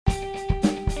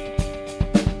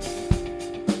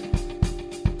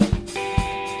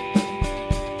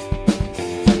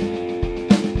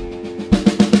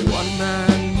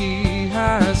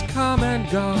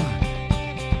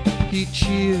we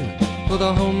cheered for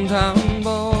the hometown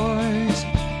boys.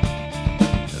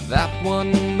 That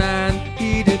one man,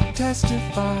 he did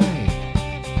testify,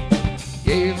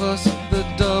 gave us the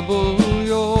double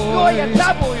yoy. Yoy, a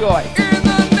double yoy. In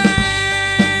the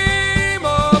name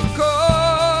of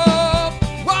Coke,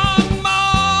 one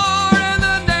more in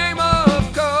the name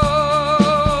of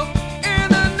Coke. In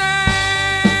the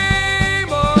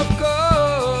name of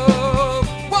Coke,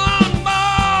 one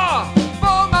more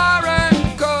for Myron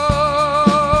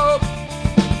Coke.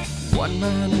 One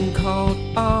man called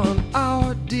on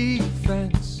our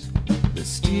defense, the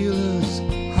Steelers'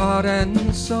 heart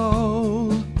and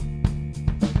soul.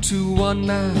 To one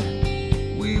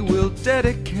man we will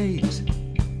dedicate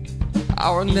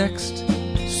our next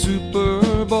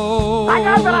Super Bowl.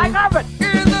 I love it.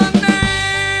 In the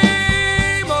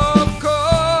name of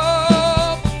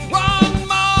Coke, one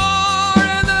more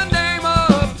in the name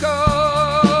of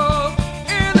Coke.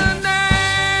 In the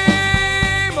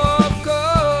name of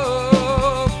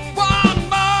Coke, one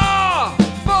more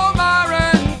for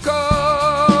Myron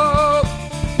Coke.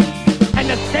 And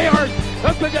the Steelers,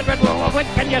 what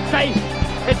can you say?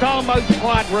 It's almost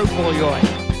quadruple yoy.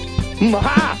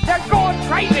 They're going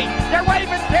crazy. They're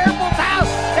waving terrible now.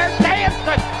 They're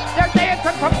dancing. They're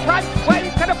dancing from front way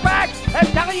to the back. I'm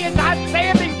telling you, not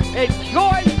standing. It's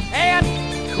joy and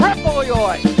triple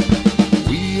yoy.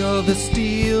 We are the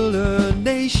Steeler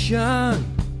Nation,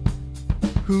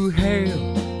 who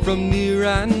hail from near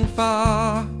and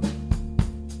far,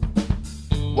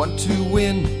 want to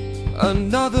win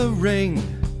another ring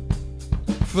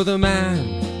for the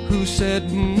man who said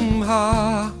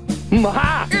ha. In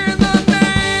the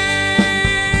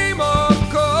name of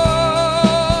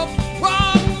Coke,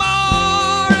 one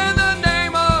more in the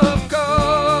name of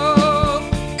Coke.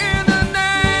 In the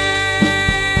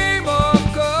name of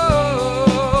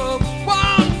Coke,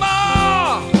 one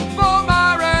more for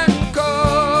Myron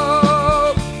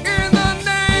Coke. In the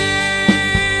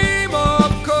name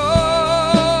of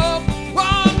Coke,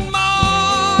 one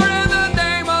more in the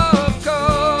name of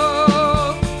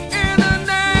Coke. In the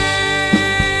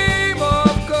name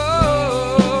of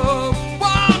Coke,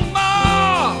 one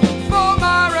more for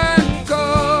Myron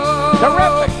Coke.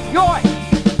 Terrific joy.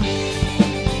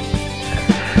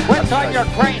 What's on your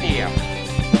cranium?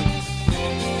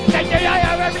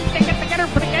 Everything get together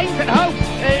for the games at home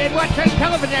and watch on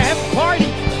television and have a party.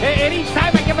 And each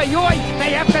time I give a yoy,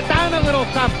 they have to down a little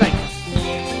something.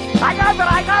 I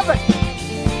love it.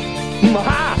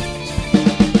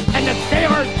 And the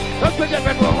Steelers,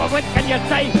 what can you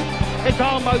say? It's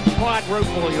almost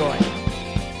quadruple yoy.